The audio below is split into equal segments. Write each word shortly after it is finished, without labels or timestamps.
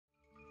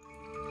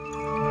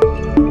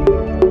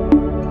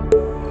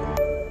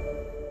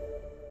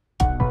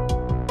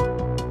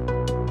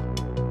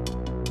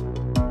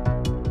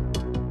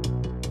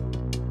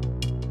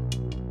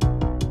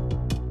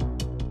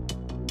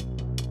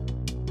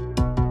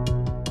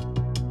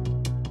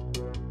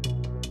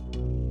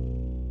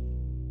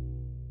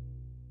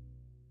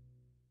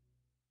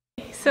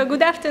So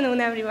good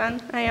afternoon,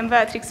 everyone. I am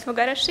Beatrix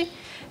Fogarasi,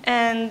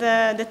 and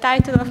the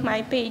title of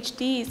my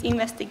PhD is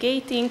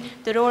Investigating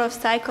the Role of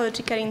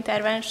Psychological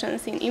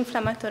Interventions in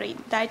Inflammatory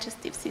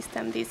Digestive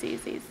System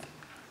Diseases.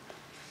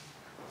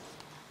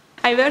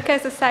 I work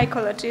as a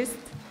psychologist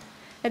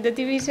at the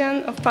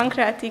Division of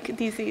Pancreatic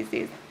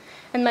Diseases,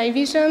 and my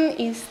vision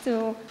is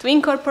to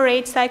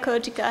incorporate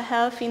psychological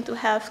health into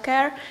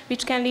healthcare,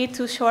 which can lead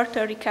to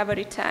shorter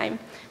recovery time.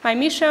 My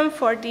mission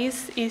for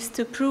this is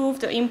to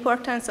prove the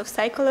importance of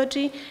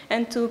psychology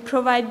and to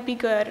provide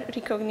bigger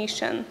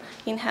recognition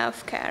in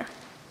healthcare.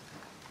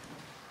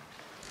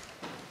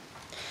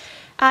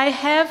 I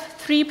have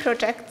 3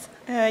 projects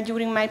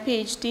during my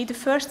PhD. The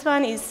first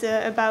one is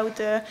about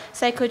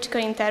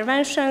psychological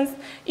interventions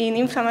in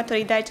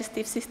inflammatory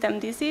digestive system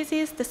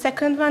diseases. The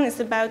second one is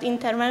about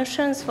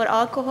interventions for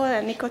alcohol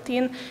and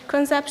nicotine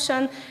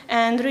consumption.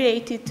 And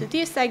related to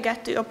this, I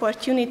got the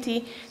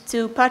opportunity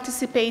to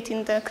participate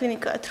in the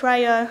clinical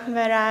trial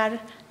where I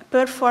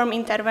perform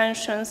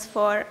interventions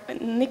for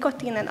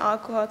nicotine and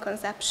alcohol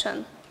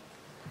consumption.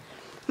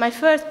 My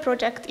first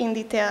project in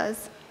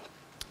details.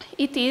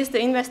 It is the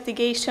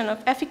investigation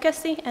of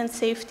efficacy and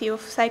safety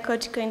of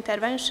psychological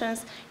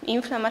interventions in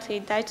inflammatory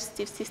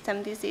digestive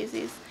system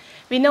diseases.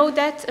 We know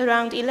that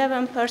around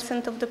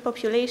 11% of the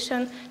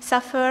population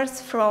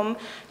suffers from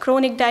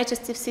chronic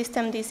digestive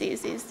system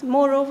diseases.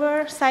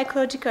 Moreover,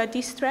 psychological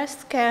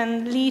distress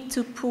can lead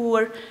to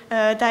poor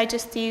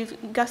digestive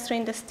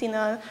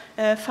gastrointestinal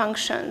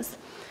functions.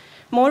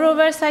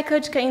 Moreover,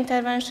 psychological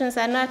interventions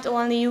are not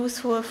only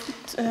useful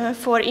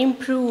for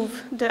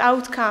improve the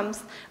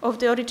outcomes of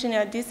the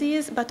original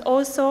disease, but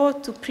also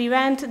to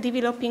prevent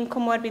developing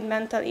comorbid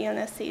mental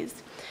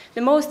illnesses.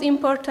 The most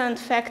important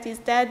fact is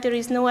that there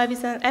is no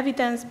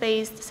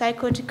evidence-based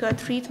psychological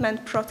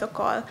treatment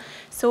protocol,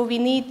 so we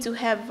need to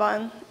have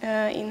one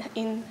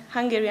in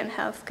Hungarian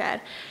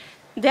healthcare.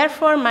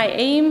 Therefore, my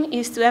aim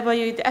is to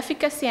evaluate the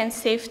efficacy and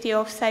safety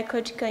of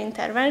psychological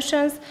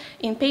interventions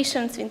in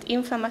patients with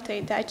inflammatory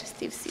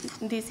digestive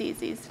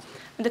diseases.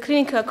 The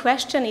clinical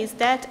question is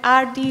that,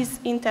 are these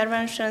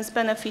interventions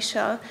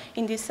beneficial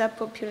in this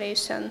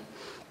subpopulation?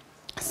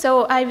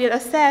 So I will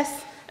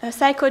assess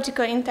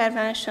psychological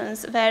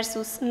interventions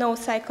versus no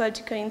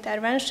psychological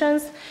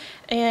interventions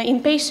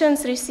in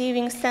patients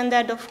receiving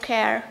standard of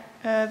care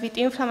with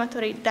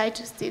inflammatory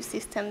digestive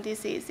system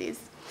diseases.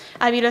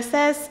 I will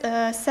assess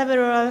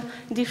several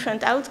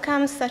different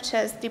outcomes such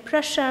as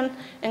depression,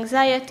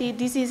 anxiety,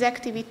 disease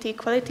activity,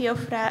 quality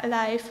of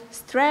life,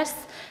 stress,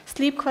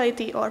 sleep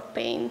quality, or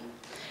pain.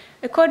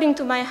 According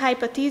to my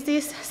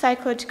hypothesis,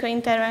 psychological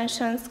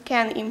interventions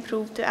can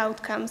improve the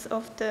outcomes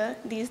of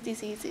these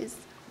diseases.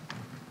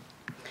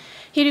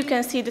 Here you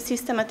can see the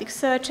systematic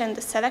search and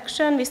the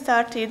selection. We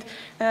started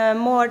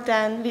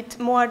with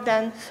more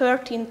than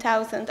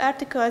 13,000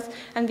 articles,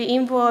 and we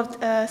involved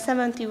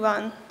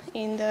 71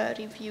 in the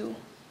review.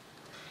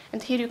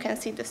 And here you can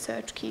see the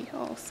search key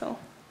also.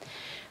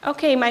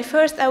 Okay, my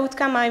first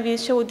outcome I will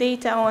show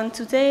data on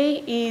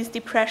today is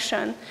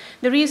depression.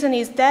 The reason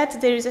is that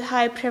there is a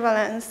high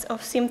prevalence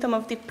of symptom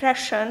of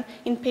depression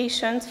in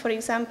patients, for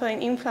example,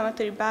 in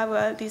inflammatory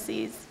bowel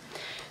disease.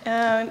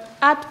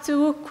 Up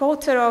to a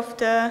quarter of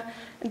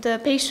the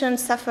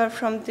patients suffer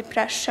from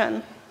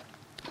depression.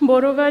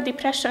 Moreover,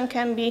 depression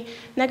can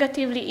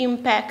negatively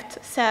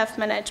impact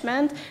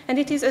self-management, and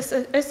it is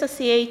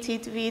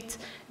associated with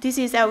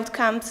disease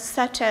outcomes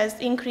such as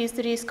increased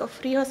risk of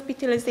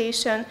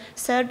rehospitalization,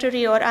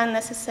 surgery, or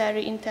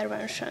unnecessary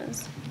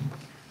interventions.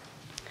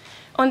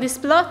 On this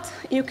plot,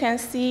 you can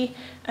see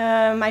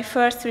my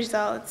first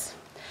results.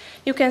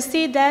 You can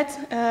see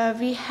that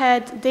we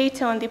had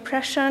data on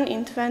depression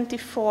in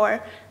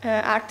 24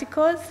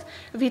 articles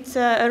with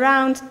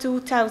around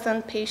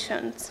 2,000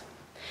 patients.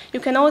 You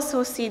can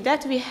also see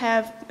that we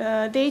have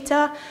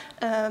data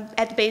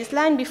at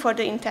baseline before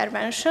the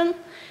intervention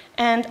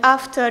and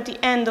after the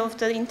end of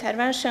the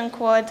intervention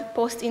called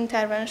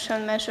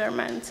post-intervention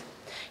measurement.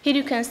 Here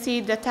you can see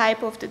the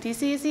type of the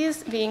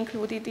diseases we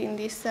included in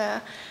this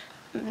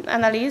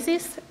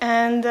analysis,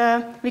 and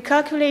we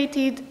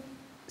calculated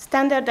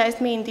standardized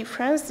mean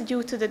difference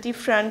due to the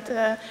different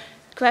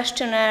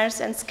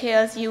questionnaires and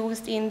scales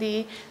used in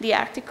the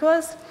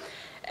articles.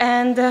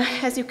 And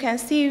as you can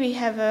see, we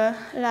have a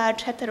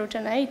large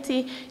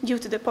heterogeneity due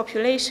to the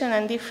population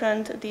and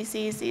different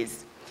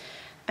diseases.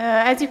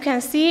 As you can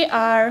see,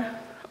 our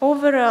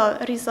overall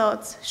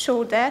results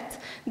show that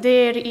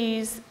there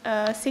is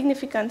a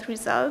significant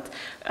result,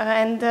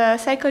 and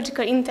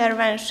psychological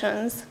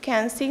interventions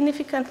can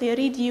significantly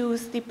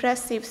reduce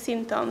depressive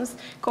symptoms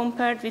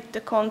compared with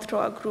the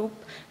control group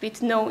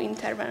with no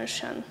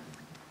intervention.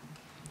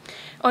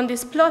 On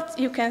this plot,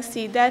 you can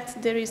see that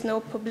there is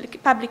no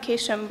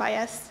publication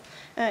bias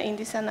in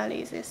this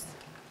analysis.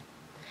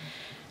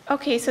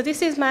 Okay, so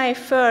this is my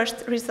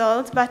first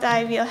result, but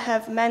I will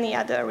have many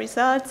other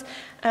results.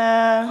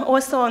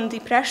 Also on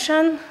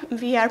depression,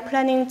 we are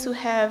planning to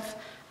have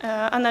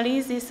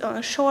analysis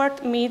on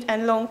short, mid,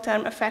 and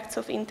long-term effects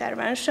of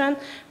intervention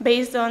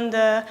based on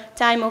the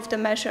time of the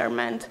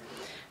measurement.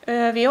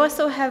 We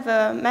also have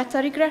a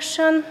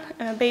meta-regression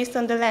based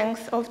on the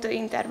length of the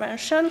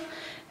intervention.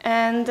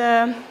 And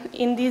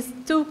in these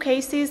two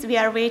cases, we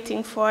are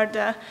waiting for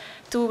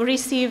to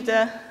receive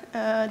the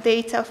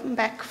data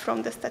back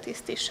from the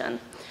statistician.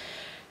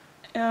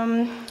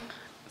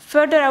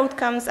 Further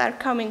outcomes are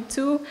coming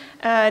too.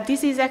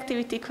 Disease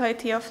activity,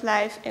 quality of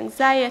life,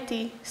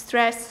 anxiety,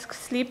 stress,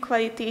 sleep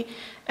quality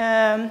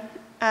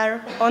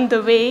are on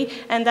the way,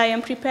 and I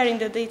am preparing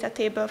the data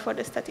table for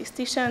the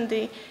statistician.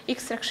 The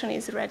extraction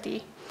is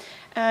ready.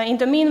 In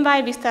the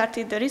meanwhile, we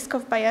started the risk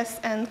of bias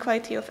and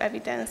quality of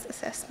evidence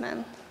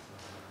assessment.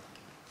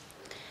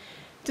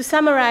 To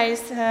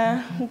summarize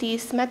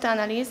this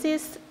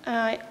meta-analysis,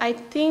 I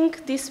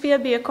think this will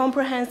be a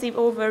comprehensive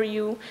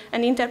overview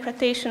and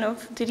interpretation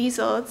of the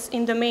results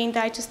in the main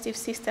digestive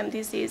system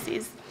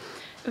diseases.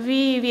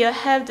 We will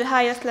have the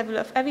highest level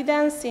of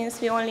evidence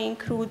since we only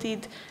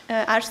included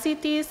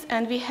RCTs,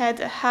 and we had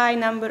a high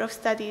number of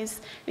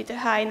studies with a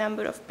high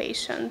number of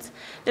patients.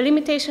 The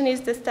limitation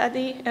is the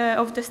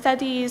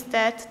study is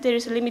that there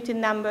is a limited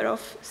number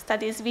of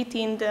studies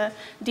within the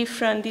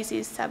different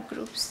disease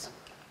subgroups.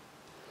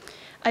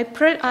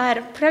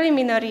 Our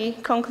preliminary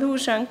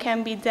conclusion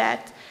can be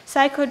that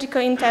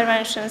psychological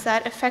interventions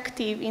are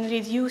effective in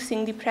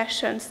reducing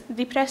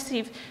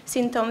depressive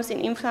symptoms in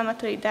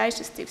inflammatory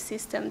digestive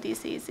system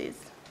diseases.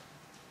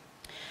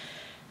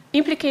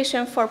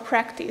 Implication for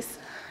practice.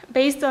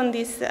 Based on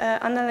this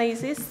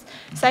analysis,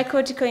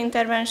 psychological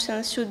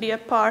interventions should be a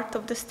part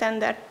of the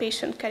standard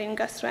patient care in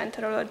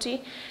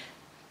gastroenterology,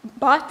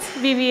 but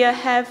we will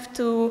have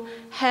to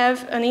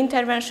have an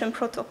intervention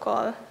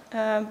protocol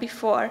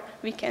before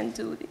we can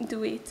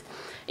do it.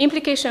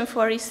 Implication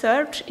for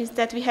research is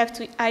that we have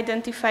to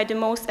identify the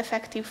most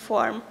effective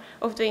form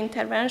of the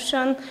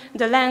intervention,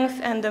 the length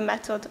and the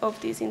method of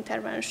these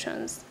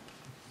interventions.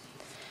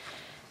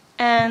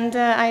 And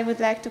I would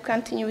like to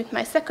continue with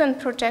my second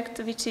project,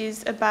 which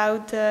is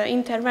about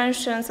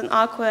interventions on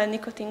alcohol and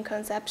nicotine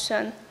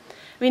consumption.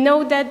 We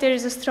know that there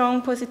is a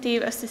strong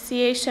positive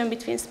association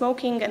between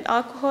smoking and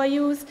alcohol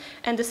use,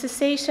 and the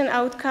cessation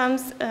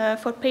outcomes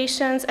for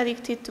patients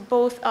addicted to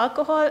both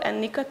alcohol and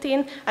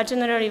nicotine are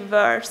generally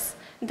worse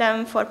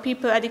than for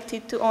people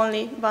addicted to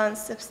only one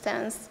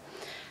substance.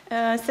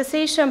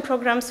 Cessation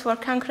programs for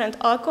concurrent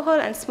alcohol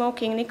and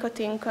smoking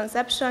nicotine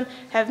consumption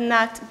have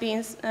not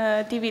been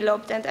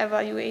developed and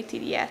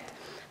evaluated yet.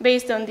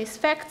 Based on these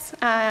facts,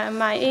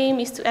 my aim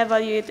is to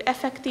evaluate the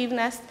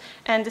effectiveness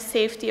and the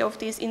safety of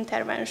these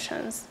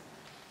interventions.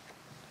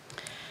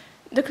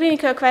 The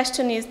clinical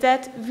question is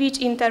that which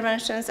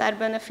interventions are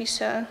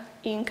beneficial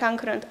in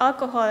concurrent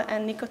alcohol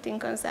and nicotine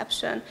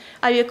consumption.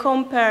 I will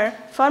compare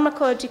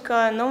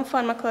pharmacological,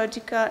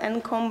 non-pharmacological,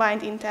 and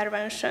combined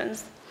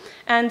interventions.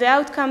 And the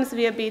outcomes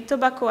will be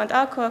tobacco and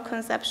alcohol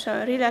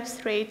consumption,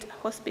 relapse rate,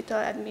 hospital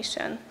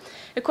admission.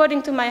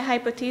 According to my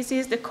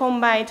hypothesis, the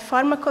combined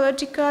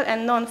pharmacological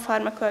and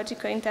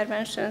non-pharmacological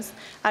interventions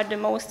are the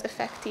most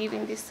effective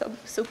in this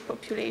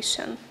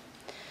subpopulation.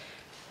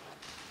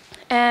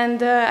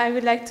 And I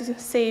would like to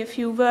say a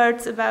few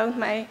words about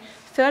my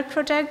third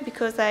project,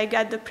 because I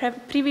got the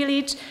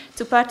privilege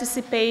to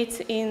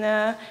participate in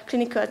a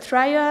clinical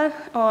trial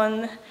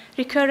on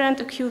recurrent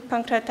acute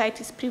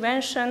pancreatitis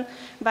prevention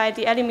by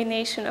the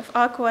elimination of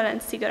alcohol and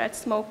cigarette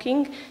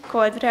smoking,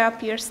 called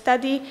REAPPEAR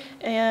study,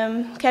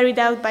 carried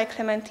out by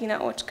Clementina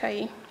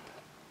Ocskai.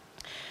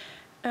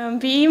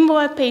 We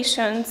involved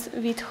patients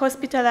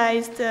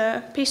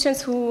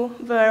who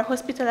were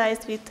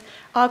hospitalized with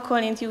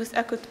alcohol-induced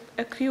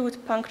acute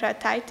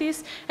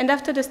pancreatitis, and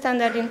after the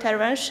standard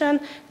intervention,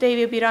 they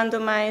will be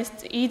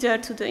randomized either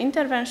to the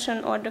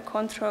intervention or the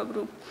control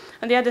group.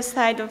 On the other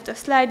side of the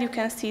slide, you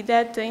can see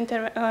that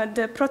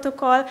the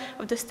protocol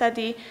of the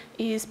study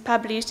is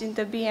published in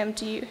the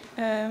BMG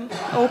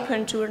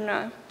Open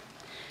Journal.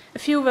 A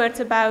few words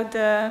about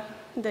the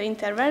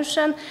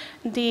intervention.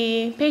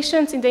 The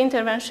patients in the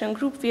intervention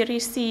group will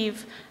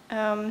receive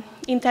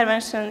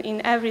intervention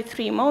in every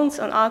 3 months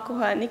on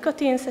alcohol and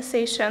nicotine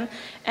cessation,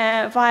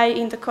 while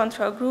in the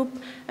control group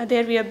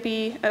there will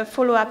be a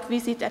follow-up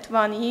visit at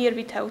 1 year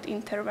without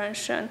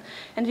intervention.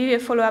 And we will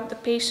follow up the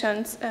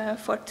patients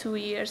for 2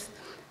 years.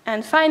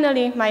 And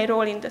finally, my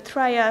role in the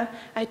trial,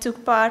 I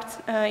took part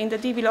in the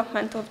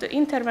development of the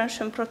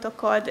intervention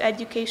protocol, the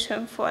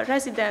education for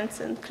residents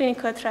and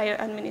clinical trial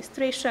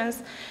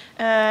administrations,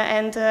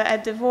 and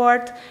at the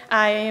ward,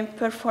 I am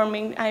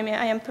performing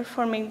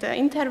the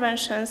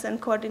interventions and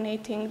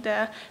coordinating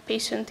the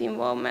patient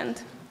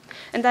involvement.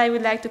 And I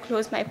would like to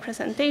close my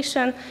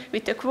presentation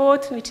with a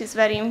quote, which is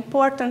very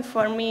important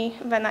for me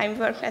when I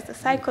work as a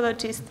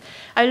psychologist.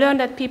 I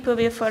learned that people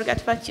will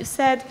forget what you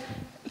said,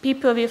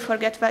 people will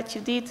forget what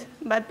you did,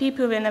 but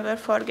people will never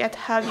forget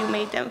how you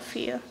made them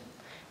feel.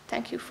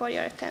 Thank you for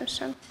your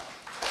attention.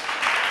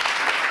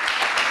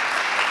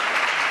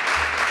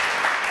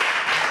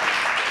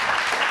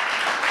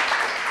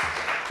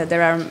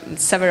 There are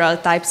several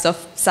types of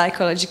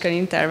psychological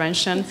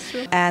intervention,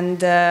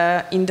 and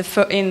in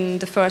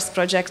the first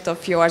project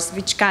of yours,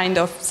 which kind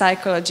of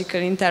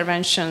psychological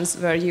interventions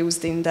were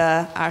used in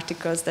the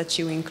articles that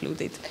you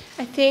included?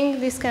 I think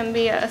this can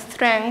be a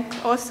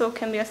strength, also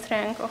can be a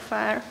strength of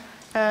our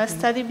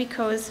study,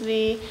 because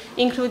we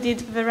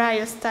included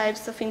various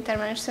types of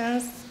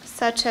interventions,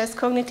 such as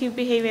cognitive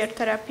behavior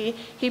therapy,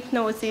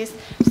 hypnosis,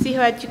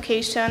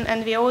 psychoeducation,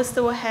 and we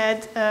also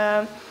had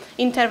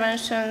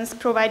interventions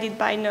provided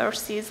by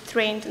nurses,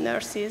 trained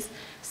nurses.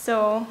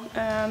 So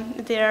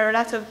there are a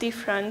lot of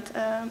different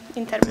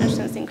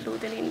interventions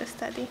included in the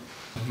study.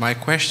 My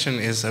question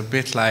is a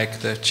bit like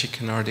the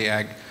chicken or the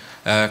egg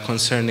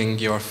concerning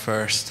your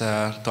first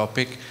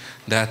topic,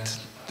 that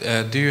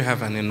do you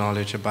have any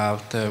knowledge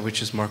about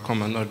which is more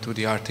common, or do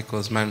the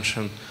articles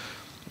mention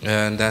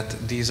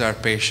that these are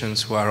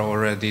patients who are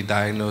already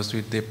diagnosed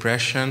with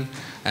depression,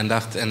 and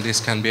this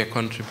can be a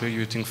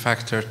contributing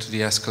factor to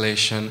the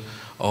escalation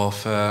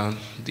of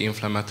the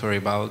inflammatory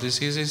bowel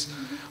diseases,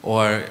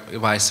 or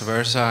vice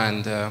versa,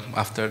 and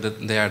after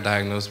they are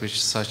diagnosed with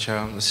such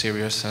a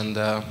serious and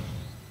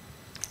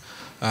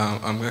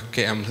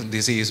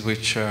disease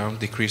which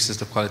decreases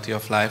the quality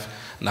of life,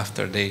 and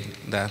after they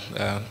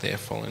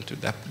fall into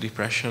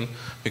depression,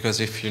 because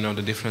if you know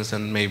the difference,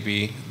 then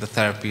maybe the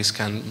therapies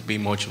can be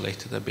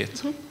modulated a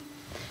bit.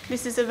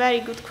 This is a very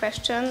good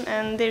question,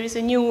 and there is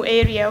a new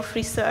area of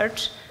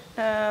research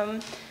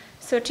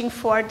searching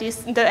for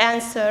the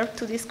answer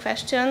to this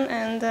question,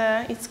 and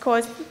it's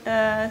called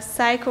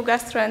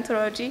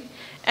psychogastroenterology,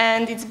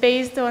 and it's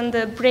based on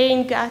the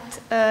brain-gut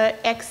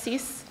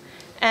axis,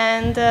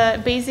 and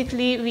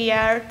basically we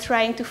are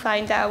trying to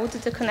find out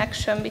the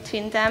connection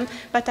between them,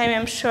 but I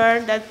am sure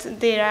that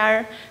there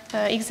are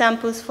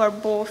examples for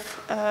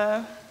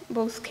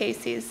both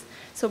cases.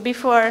 So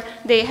before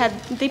they had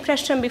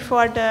depression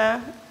before the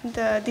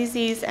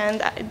disease,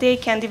 and they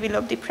can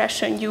develop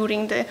depression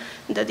during the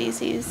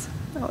disease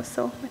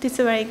also. But it's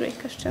a very great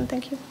question.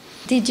 Thank you.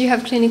 Did you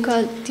have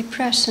clinical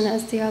depression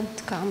as the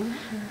outcome?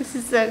 This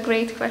is a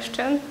great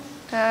question.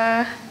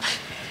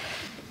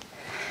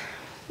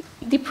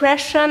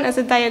 Depression as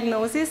a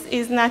diagnosis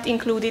is not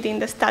included in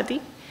the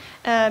study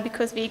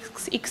because we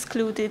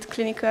excluded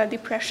clinical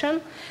depression.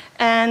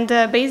 And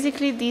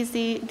basically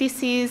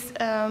this is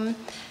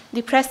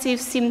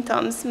depressive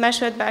symptoms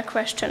measured by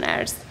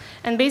questionnaires.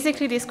 And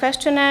basically these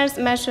questionnaires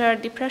measure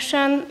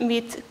depression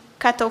with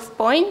cutoff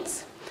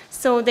points.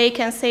 So they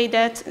can say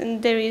that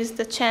there is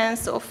the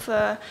chance of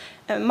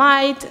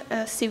mild,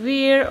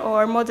 severe,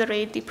 or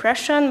moderate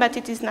depression, but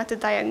it is not a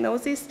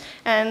diagnosis,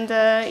 and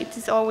it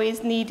is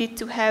always needed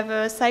to have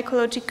a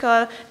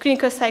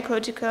clinical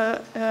psychological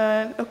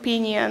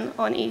opinion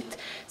on it.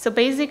 So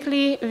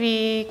basically,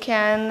 we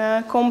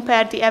can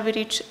compare the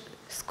average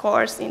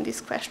scores in these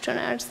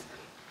questionnaires.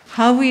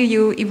 How will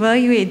you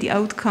evaluate the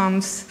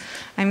outcomes,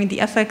 I mean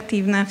the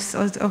effectiveness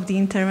of the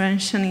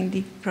intervention in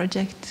the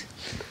project?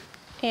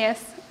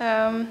 Yes.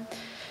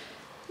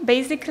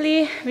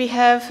 Basically, we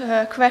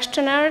have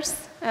questionnaires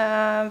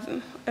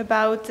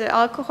about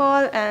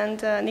alcohol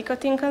and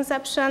nicotine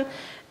consumption,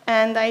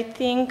 and I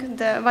think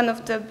one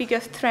of the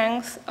biggest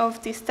strengths of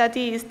this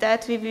study is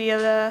that we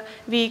will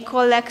be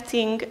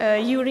collecting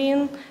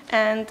urine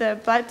and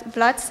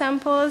blood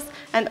samples,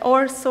 and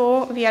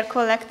also we are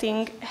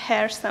collecting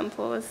hair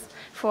samples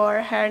for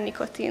hair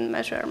nicotine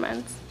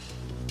measurements.